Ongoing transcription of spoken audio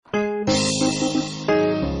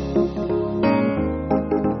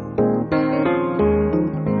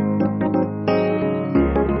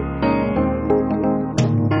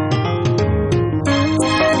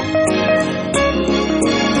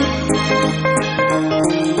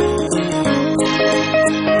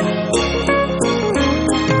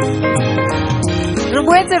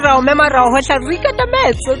ntse ra o mema ra o hotla re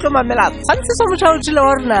ikatametse o tlo mamela tshwantshiso motšhaotši le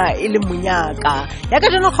wa rona e le Monyaka ya ka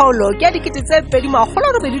jeno kgaolo ke ya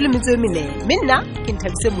 2024 mme nna ke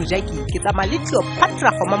Nthabise Mojaki ke tsamaya le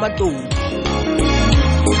Cleopatra go Mamatou.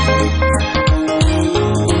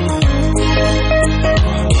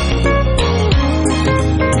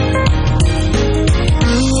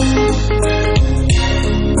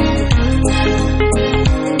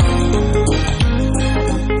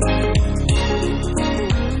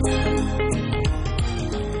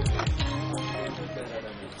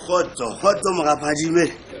 Khotso mogaphadime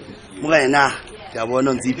morena ke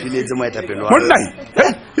bona ntse ipheletse moetapele wa monna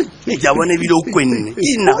ke a bona bile o kwenne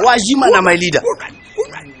ina wa jimana my leader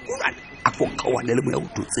a go kawane le moya o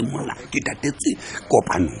totse mona ke tatetse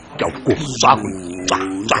kopano ke go swa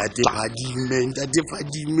ntate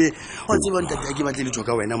fadime o tseba ntate ke batle le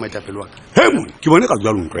tsoka wena moetapele wa he monna ke bone ka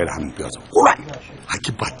jwa lo ntwela hampe tsa gola ha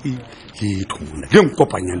ke batle ke thomona ke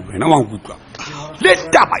nkopanya le wena wa gutwa le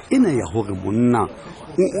taba ena ya hore monna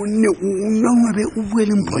o be o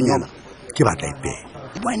buele mponyana ke batla ipe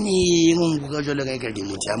bane ngwa jole ka ke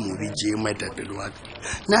motho ya mobi je moetapele wa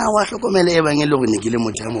na wa hlokomela e bang e le gore ne ke le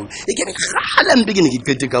motho ya mobi e ke khala mpe ke ne ke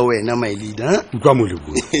qete ka wena my leader utlwa mo le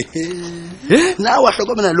bo na wa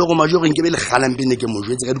hlokomela le go majoreng ke be le khala mpe ne ke mo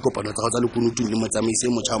jwetse ka dikopano tsa go tsa le kunutung le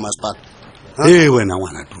motsamaise motho wa masepala wena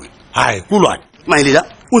ngwana tu hai kulwane my leader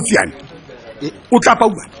o tsiane o tla pa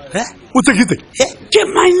bua o tsekitse ke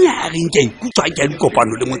manyareng ke ikutswa ke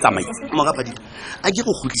dikopano le motsamaisi mogapadi a ke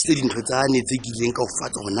go gotlise dintho tsa ne tse kileng ka o fa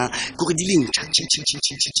tsona go re di le ntšha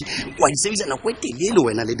wa di sebedisana go telele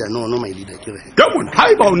wena le danono my leader ke re ke mona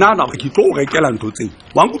ha ba o nana ke tlo o rekela ntho tseo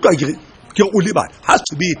wa nkutwa ke o le bana ha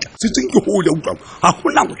se beta se tseng ke go le utlwa ha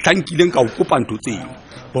gona go tlankileng ka o kopa ntho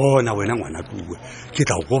tseo bona wena ngwana tuwe ke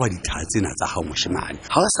tla go ba dithatse na tsa ga moshimane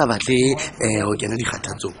ha o sa batle o kena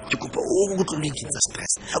dikgathatso ke kopa o go tlole ke tsa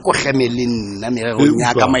stress ha go gemele nna merero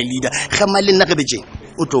nyaka my leader gema le nna ge betse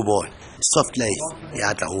o tlo bona soft life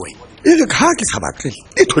ya tla ho wena e re ka ke sa batle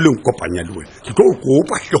e tholeng kopanya le wena ke tlo go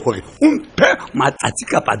kopa hle gore o mphe matsatsi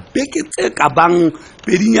ka pa beke tse ka bang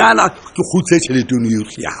pedinyana ke khutse tšhelete no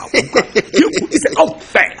yotlhe ya ke go ise ka o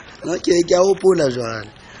fela okay ke a o pola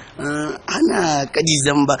jwale ana ka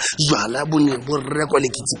December jwala bone bo rekwa le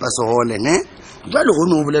kitsipa sohole ne jwale go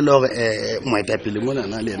no bolela gore moetapele mona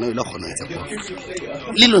na le yena o le gona tsa go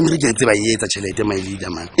le lone re ke ba yetsa tšhelete my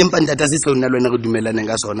leader man empa ntata se se nna le wena go dumelane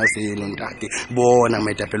ka sona se le ntate bona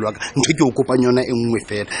moetapele wa ka ntho ke o kopanyona e nngwe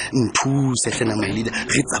fela nthuse hlena my leader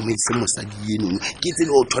re tsamaise mosadi eno ke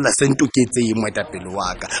tsele o thola sento ke tse moetapele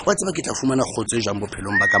wa ka wa tseba ke tla fumana khotse jang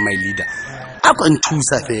bophelong ba ka my leader a kwa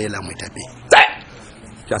nthusa fela moetapele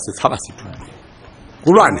ya se tshaba se tu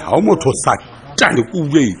kulwane ha o motho sa tane ku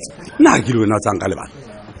uetse na ke le wena tsanga le bana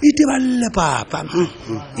itiballe papa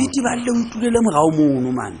itiballe ntulele morao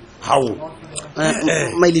mono man ha o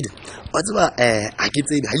my leader wa tseba a ke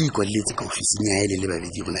tsebe ha ikolletse ka office nya ile le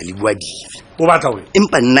babedi rona le bua dife o batla we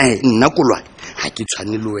empa nna kulwane ha ke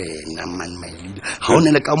tshwane le wena man my leader ha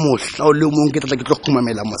ona le ka mohla o le mong ke tla ke tlo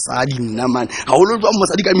khumamela mosadi nna man ha o lo jwa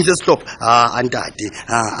mosadi ka mise stop antate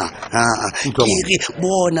ke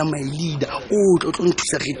bona my leader o tlo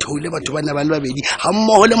nthusa re thole batho bana ba le babedi ha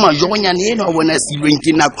mmoho le majoronyane eno a bona silweng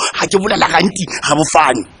ke nako ha ke bolela ganti ha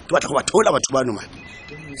bofane ke batla go ba thola batho bano man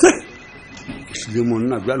le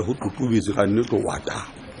monna jwale ho tutubetse ka nnete wa ta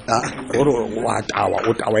gore wa tawa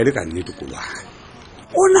o tawa ile ka nnete kulwane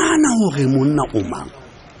o nana hore monna o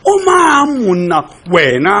mang monna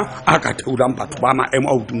wena a ka theulang batho ba maemo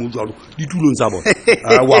a hodimo jwalo ditulong tsa bona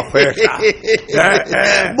wa fehla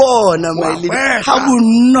bona my leader ha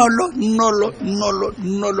bonolo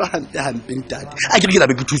hampe ntate a ke la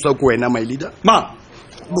be ke thusa ko wena my leader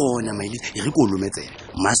bona my leader e re ko lometsela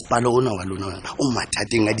masepala ona wa lona o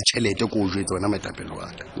mathateng a ditšhelete ko o jwetse wena maetapele wa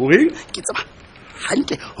ka o reng ke tsaba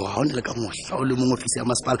hantle go ga o ne le ka mohla o le mong ofisi ya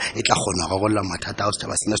masepala e tla kgona go golla mathata a o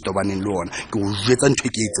setšhaba sena se tobaneng le ona ke o jwetsa ntho e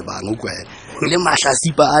ke e tsebang o kwele le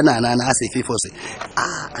mahlasipa a nanana a sefefo se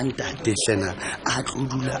a ntate hlena a tlo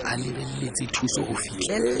dula a lebelletse thuso go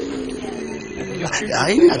fitlhelela ga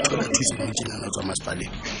e nna thola thuso mo tjenana tswa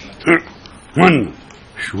masepaleng monna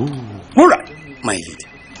sho hola my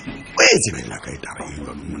leader o e tsebela ka etaba e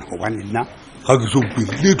jwalo mona gobane nna ga ke so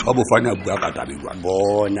pele tho a bofane a bua ka tabe jwalo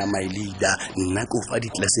bona my leader nna ko fa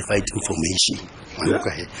di-classified information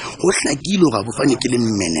go hlakile ga bofane ke le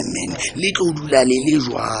mmenemene le tlo dula le le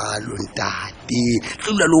jwalo ntate tlo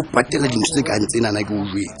dula le o patela dintho tse ka ntse nana ke o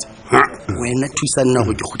jwetsa wena thusa nna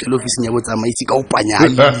go ke khutela ofising ya botsamaisi ka o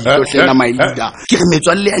panyale tlo hlena my leader ke re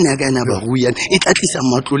metswalle ya ne ka yana ba ruyan e tla tlisa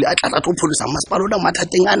matlole a tla tlo pholosa masepala ona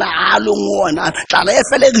mathateng ana a le ngwana tla la e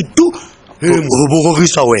fele re tu Ho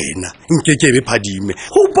bororisa wena nke ke be phadime.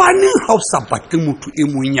 Hobaneng ha o sa batle motho e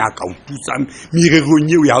mong ya ka o thusa mererong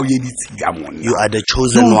eo ya ho ye ditshila monna? You are the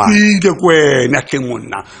chosen one. Ke kwena ke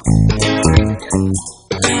monna.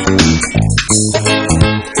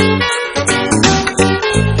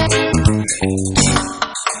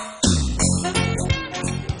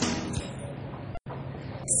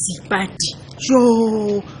 Sipati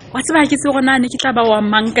jo wa tseba ke se gona ne ke tla ba wa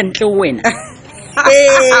mang ka ntle wena o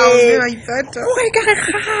re ka re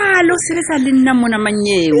galo sebetsa le nna mona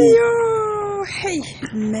manyeo hey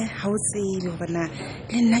mme ha o tsebe bona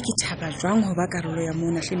le nna ke thaba jwang ho ba karolo ya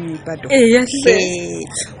mona hle Meipato ya hle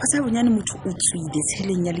o sa bonyane motho o tswile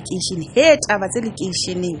tsheleng ya lekeishene he taba tse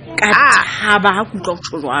lekeisheneng ka thaba ha kutlwa o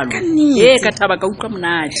tshwalo ka thaba ka utlwa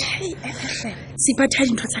monate Sipati ha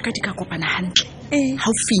dintho tsa ka di ka kopana hantle ha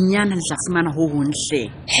o finyana le tla fumana ho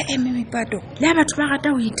honhle Meipato le batho ba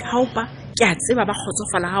rata ho ithaopa ke a tseba ba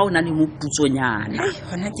kgotsofala ha ona le moputsonyana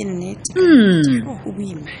hona ke nnete o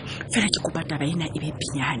boima fela ke kopa taba ena e be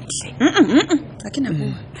pinyane hle ha ke na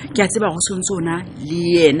bua ke a tseba go sontsona le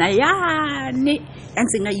yena yane ya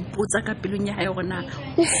ntseng a ipotsa ka pelong ya hae gona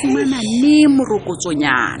o fumana ne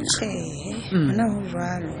morokotsonyana hona ho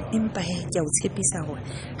jwalo empa he ke a o tshepisa hore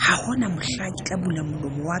ha hona mohla ke tla bula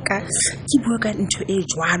molomo wa ka ke bua ka ntho e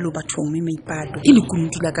jwalo bathong Meipato ke le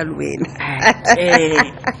kuntula ka le wena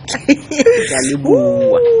ya le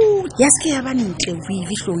bua ya ske ya ba ntle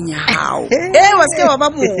wivi hlong ya hao wa ske wa ba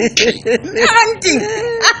motle anti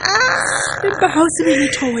empa ha o tsebe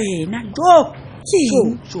letho wena jo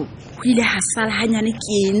ho ile ha sala hanyane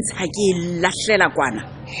ke ntsha ke lahlela kwana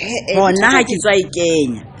bona ha ke tswa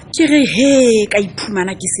ikenya ke re he ka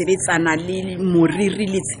iphumana ke sebetsana le moriri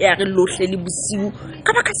le tseare lohle le bosiu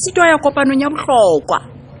ka baka sitwa ya kopanong ya bohlokwa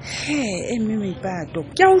Meipato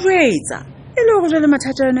ke a o jwetsa e le go jale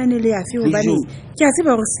mathata yona ne le afi hobane ke a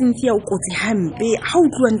tseba gore Cynthia o kotsi hampe ha o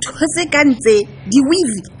tluwa ntho tse ka ntse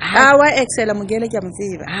di-weave wa excela mogele ke a mo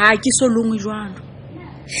tseba ha ke so longwe jwalo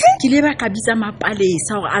ke le ba ka bitsa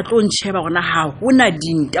mapalesa gore a tlo ntšheba gona ha hona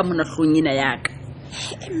dinta mona hlong ena yaka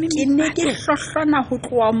ke ne ke hlohlona ho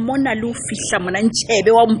tloa mona le ho fihla mona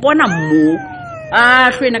ntšhebe wa mpona mo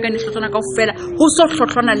hlo ena ka ne hlohlona ka ofela ho so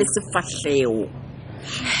hlohlona le sefahleo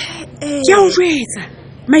ke a o jwetsa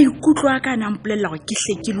maikutlo a ka na mpolella gore ke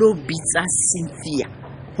hle ke lo bitsa Cynthia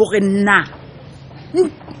gore nna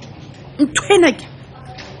ntwena ke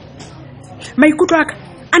maikutlo a ka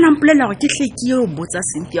a na mpolella gore ke hle ke yo botsa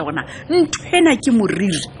Cynthia gona ntwena ke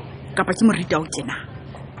moriri kapa ke morita o kena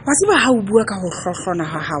wa tseba ha o bua ka ho hlohlona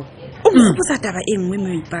ha hao o mpotsa taba e nngwe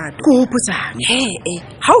Meipato ko hopotsang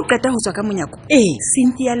ha o qeta ho tswa ka monyako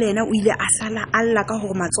Cynthia le yena o ile a sala alla ka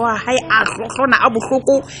hore matsoho a hae a hlohlona a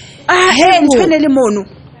bohloko ntshwane le mono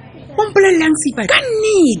o mpolellang Sipati ka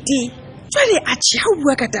nnete jwale a ha o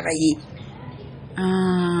bua ka taba e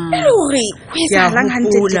le hore ho etsahalang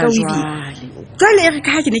hantle ka wibi jwale e re ka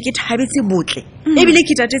ha ke ne ke thabetse botle ebile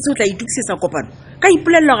ke tatetse o tla itukisetsa kopano ka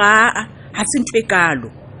ipolella ga ha se ntho e kalo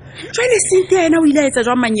jwale Cynthia yena o ile a etsa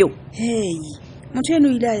jwang manyeo motho ena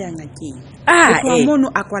o ile a ya ngakeng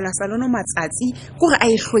mono a kwala salono matsatsi kore a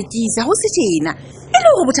e hlwekisa ho se tjena e le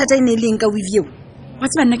hore bothata e ne leng ka wivi eo wa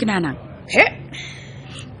tseba nna ke nahanang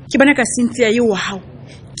ke bona ka Cynthia eo wa hao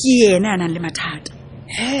ke yena ya nang le mathata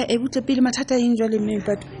e butle pele mathata eng jwale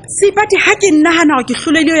Meipato Sipati ha ke nahana gore ke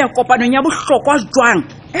hlolele ya kopanong ya bohlokwa jwang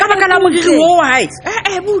ka baka la moriri o wa hae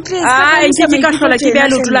butle ke ka hlola ke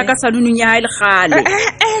beya lotula ka salunung ya hae le gale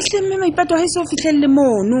hle Meipato ha e so fihlelle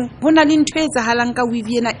mono ho na le ntho e etsahalang ka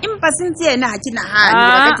wivi ena empa Cynthia yena ha ke nahane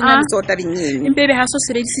ka tsena le tsota eng empebe ha so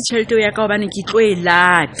sebedise tjhelete ya ka hobane ke tlo e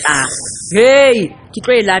lata ke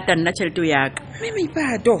tlo e lata nna tjhelete ya ka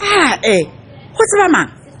Meipato ho tseba mang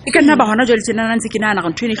e ka nna ba hona jwale tjena ntse ke nahana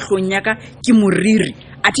gore ntho ene hlong ya ka ke moriri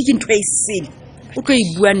athe ke ntho e sele o tlo e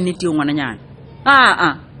bua nnete yo ngwananyana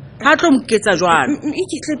ha tlo moketsa jwalo e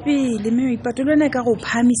kitle pele Meipato le yena ka go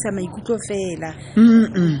phamisa maikutlo fela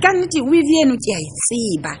ka nnete wivi eno ke a e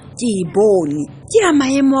tseba ke e bone ke ya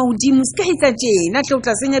maemo a hodimo se ka etsa tjena tle o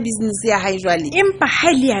tla senya business ya hae jwale empa ha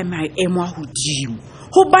ile ya maemo a hodimo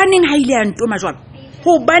hobaneng ha ile ya ntoma jwalo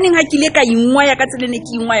hobaneng ha ke ile ka ingwaya ka tselene ke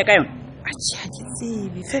ingwaya ka yona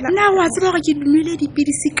na wa tseba gore ke dinwele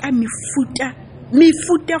dipidisi ka mefuta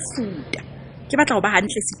ke batla go ba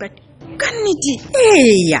hantle Sipati ka nnete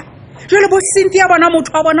jwale bo Cynthia bona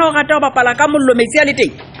motho wa bona o rata ho bapala ka mollo metsi a le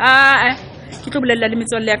teng ke tlo bolella le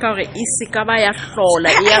metswalle ya ka gore e se ka ba ya hlola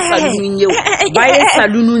e ya salunung eo ba ye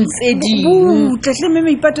salunung tse ding tle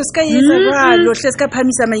Meipato se ka etsa jwalo hle se ka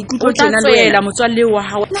phamisa maikutlo tjena le wena motswalle wa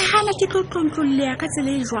hao nahana ke tlo ya ka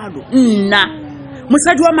tsela e jwalo nna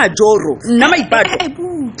mosadi wa majoro nna Meipato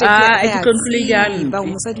ke tlontlole jang ba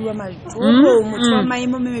mosadi wa majoro motho wa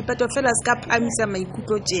maemo me mepato fela se ka phamisa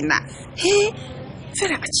maikutlo tjena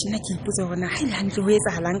fela a tjena ke ipotsa gona ha ile hantle ho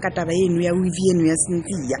etsahalang ka taba eno ya weave eno ya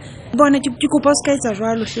Cynthia bona ke kopa se ka etsa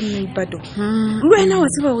jwalo hle meipato le wena wa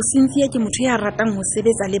tseba go Cynthia ke motho ya ratang ho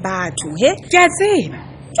sebetsa le batho ke a tseba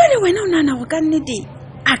jwale wena o nana go ka nnete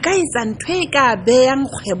a ka etsa ntho e ka beyang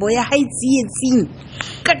kgwebo ya hae tsietsing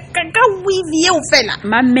ka weave eo fela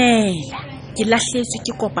mamela ke lahletswe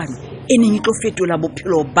ke kopano e neng e tlo fetola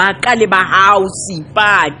bophelo ba ka le ba hao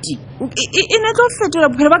Seipati e ne tlo fetola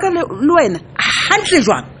bophelo ba ka le wena hantle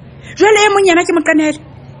jwang jwale e monyana ke mokanele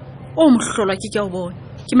o mohlolwa ke o bona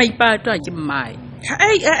ke Maipato a ke mmae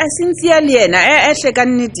a Cynthia le yena a hle ka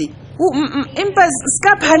nnete empa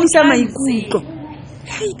ska phamisa maikutlo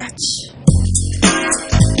achi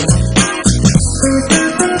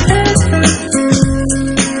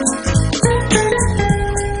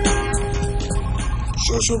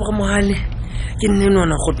Shosho ba mohale ke nne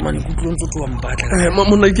nona Gotman ke tlong tso twa mpatla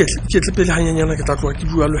monna ke tle pele hanyanyana ke tla tloa ke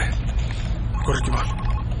bua le gore ke bona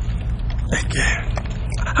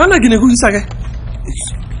hana ke ne go isa kae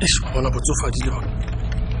bona botsofadi le bona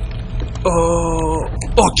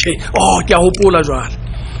okay ke a hopola jwale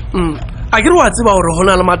a ke re wa tseba gore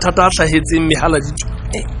hona le mathata a hlahetseng mehala ditho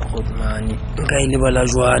Gotman nka ile bala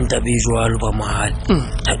jwang tabe jwalo ba mohale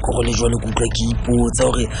a go le jwalo ke utlwa ke ipotsa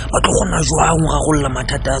gore ba tlo gona jwang ga golla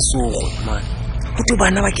mathata a so Gotman go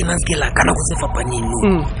bana ba kena skela kana go se fapaneng no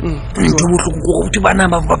ntho bohloko go go bana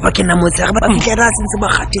ba kena motse ga ba fitla ra sentse ba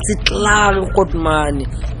kgatetse tlare Gotman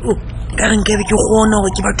ka re nke ke gona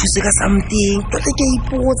gore ke ba thuse ka something tota ke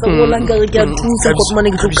ipotsa go la nka re ke a thusa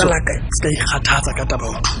Gotman ke tlo kalaka ska ikgathatsa ka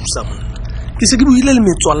taba o thusa monna ke se ke buile le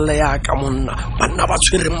metswalle ya ka monna banna ba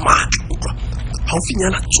tshwere matla utlwa ha o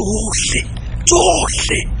finyana tsohle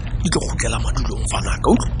di tlo gutlela madulong fana ka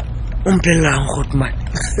utlwa umpellang Gotman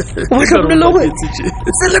o tlhompela go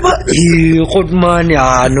seleba Gotman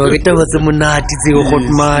ya no ke taba tse monate tse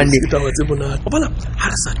Gotman taba tse monate bona ha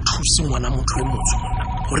re sa thuse ngwana motho e motho monna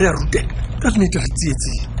gore a rute ka nnete re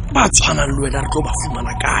tsietse ba tshwana le wena re tlo ba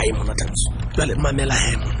fumana kae mona tantso jwale mamela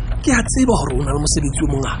hemo ke a tseba gore o na le mosebetsi o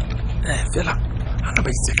mongata fela ha ba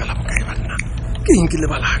itse ka la bokae banna ke eng ke le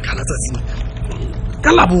balakana tsatsing ka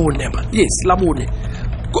labone ba yes labone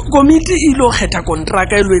komiti ilo kgetha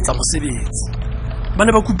kontraka e lo etsa mosebetsi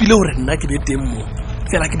bane ba kupile hore nna ke be teng mo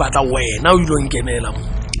fela ke batla wena o ilo nkemela mo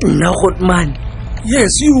nna Gotman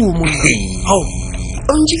yes you mo how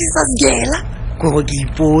on Jesus gela go ke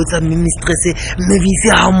ipotsa mistress mebisi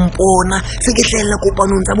ha mpona se ke hlella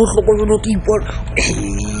kopanong tsa bohloko jolo ke ipona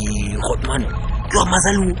Gotman lo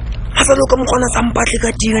mazalu Hafalo ka mokgona sa mpatle ka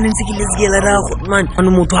tinga ntse ke lesgela ra Gotman ano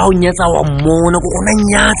motho ha o nyatsa wa mmona go gona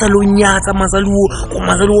nyatsa lo nyatsa mazaluo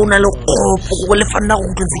o na le khopo go le fanna go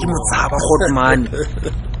ntse ke motsaba Gotman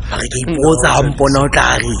a re ke ipotsa ha mpona o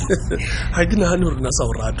tla re ha ke nahane hore na sa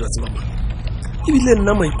o ratwa tse mama ebile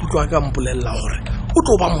nna maikutlo a ka mpolella hore o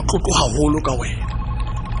tlo ba motlotlo haholo ka wena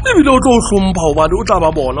ebile o tlo hlompha hobane o tla ba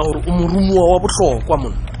bona hore o morumuwa wa bohlokwa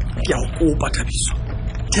monna ke a o kopa Thabiso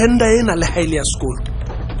tenda ena le haile ya sekolo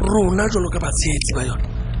rona jolo ka batshetsi ba yona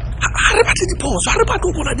ha re batle diphoso ha re batle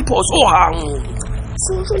go bona diphoso o hang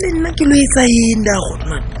so le nna ke lo etsa enda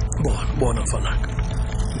Gotman bona fanaka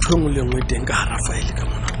ntho engwe le nngwe teng ka hara file ka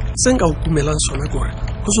mona se nka o kumelang sona ke gore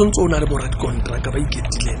go sontse o na le boradikontraka ba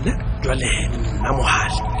iketileng jwale nna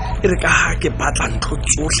mohale e re ka ha ke batla ntho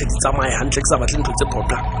tsohle di tsamaya hantle ke sa batle ntho tse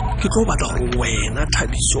potang ke tlo batla gore wena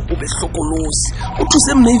Thabiso o be hlokolosi o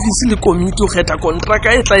thuse Mavis le committee o kgetha kontraka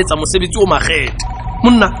e tla etsa mosebetsi o makgethe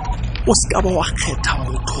monna o ska ba wa kgetha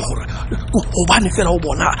motho gore hobane fela o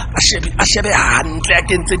bona a shebe hantle a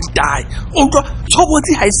kentse ditai o tlo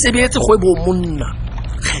tshobotsi ha e sebetse kgwebo monna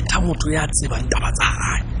kgetha motho ya tsebang taba tsa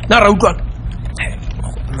hae na ra utlwana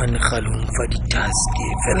man khalong fa di task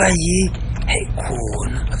fela ye hey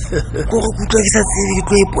khona go go kutla ke sa tsebe ke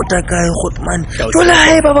tlo ipota kae Gotman tlola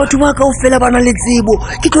hae ba batho ba ka o fela bana le tsebo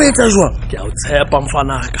ke tlo etsa jwang ke a o tshepa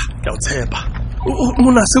mfanaka ke a o tshepa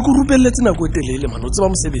mona se go rupelletse nako e telele mano tseba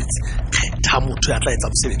mosebetsi kgetha motho ya tla etsa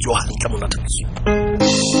mosebetsi wa hantle mona Thabiso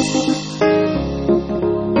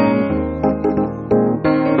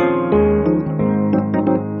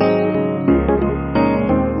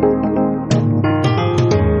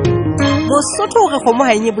Mosotho re kgomo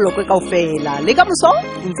ha enye bolokwe kaofela le ka moso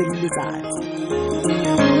ntse le letsatsi